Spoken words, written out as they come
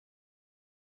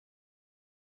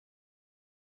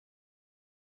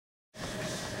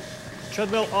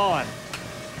Treadmill on.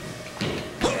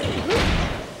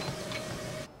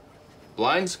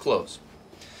 Blinds close.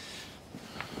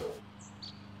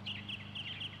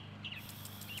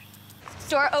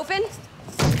 Door open?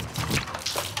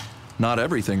 Not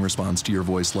everything responds to your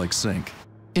voice like Sync.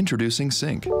 Introducing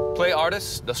Sync. Play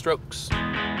artists, The Strokes.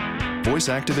 Voice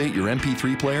activate your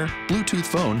MP3 player, Bluetooth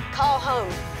phone, Call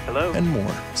home. Hello? and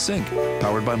more. Sync,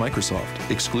 powered by Microsoft,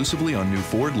 exclusively on new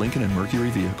Ford, Lincoln, and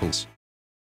Mercury vehicles.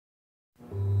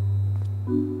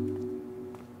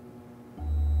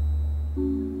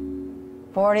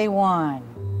 $41.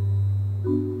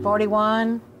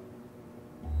 41.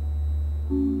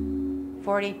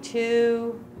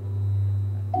 42.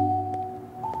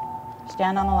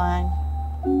 Stand on the line.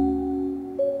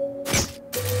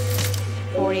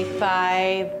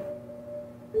 45.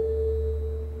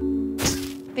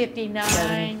 59.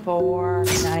 74.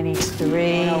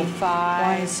 93.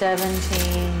 105.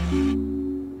 117.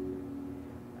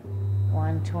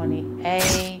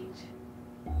 128.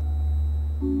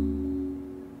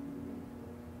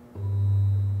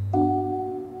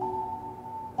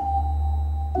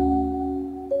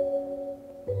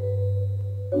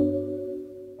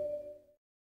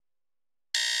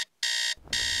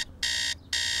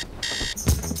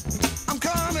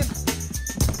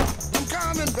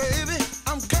 Baby,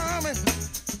 I'm coming.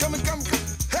 Come,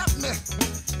 help me.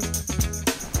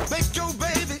 Make your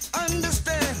baby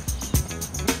understand.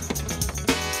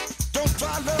 Don't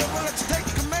try love, well, let's take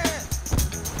command.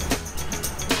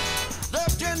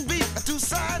 Love can be a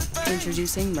two-sided thing.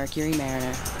 Introducing Mercury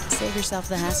Mariner. Save yourself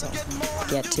the hassle.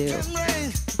 Get two.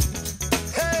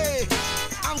 Hey,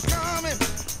 I'm coming.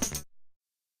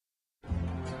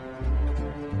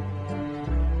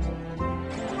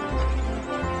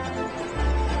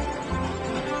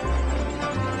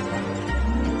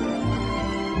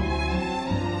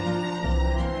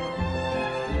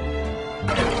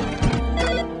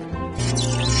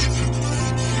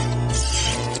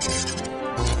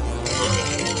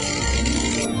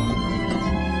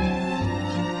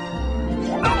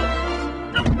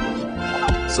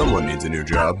 Someone needs a new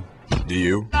job. Do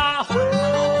you?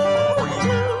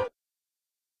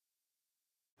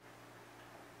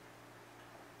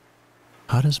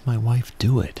 How does my wife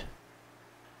do it?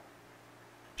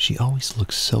 She always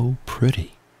looks so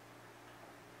pretty.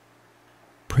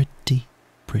 Pretty,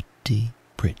 pretty,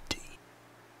 pretty.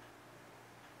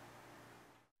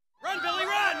 Run, Billy,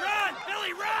 run! Run!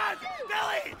 Billy, run!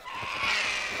 Billy!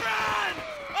 Run!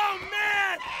 Oh,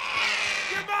 man!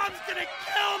 Your mom's gonna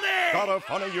kill me! Got a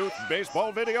funny youth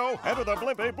baseball video? Enter the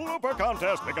Blimpy Blooper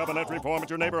Contest. Pick up an entry form at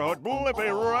your neighborhood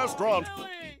Blimpy restaurant. Billy!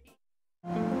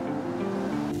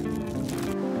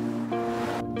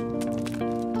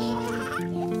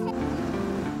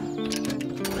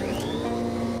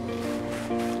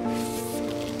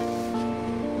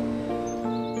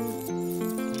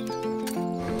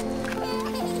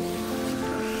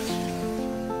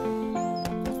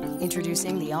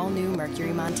 Introducing the all-new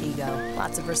Mercury Montego.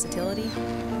 Lots of versatility,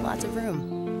 lots of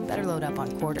room. Better load up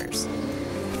on quarters.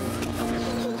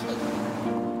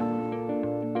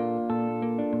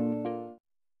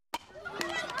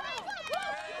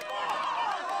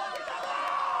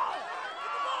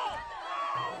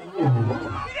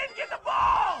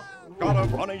 Got a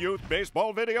funny youth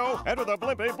baseball video? Enter the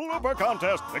Blimpy Blooper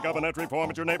Contest. Pick up an entry form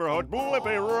at your neighborhood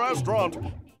Blimpy restaurant.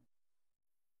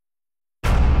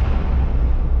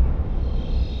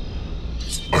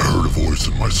 I heard a voice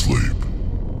in my sleep.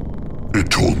 It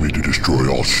told me to destroy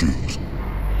all shoes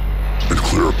and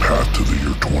clear a path to the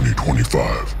year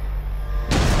 2025.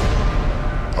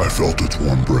 I felt its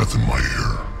warm breath in my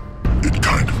ear. It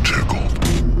kind of tickled.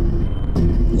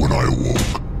 When I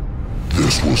awoke,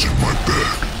 this was in my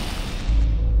bed.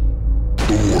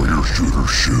 The Warrior Shooter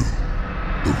shoe.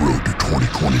 The road to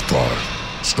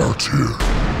 2025 starts here.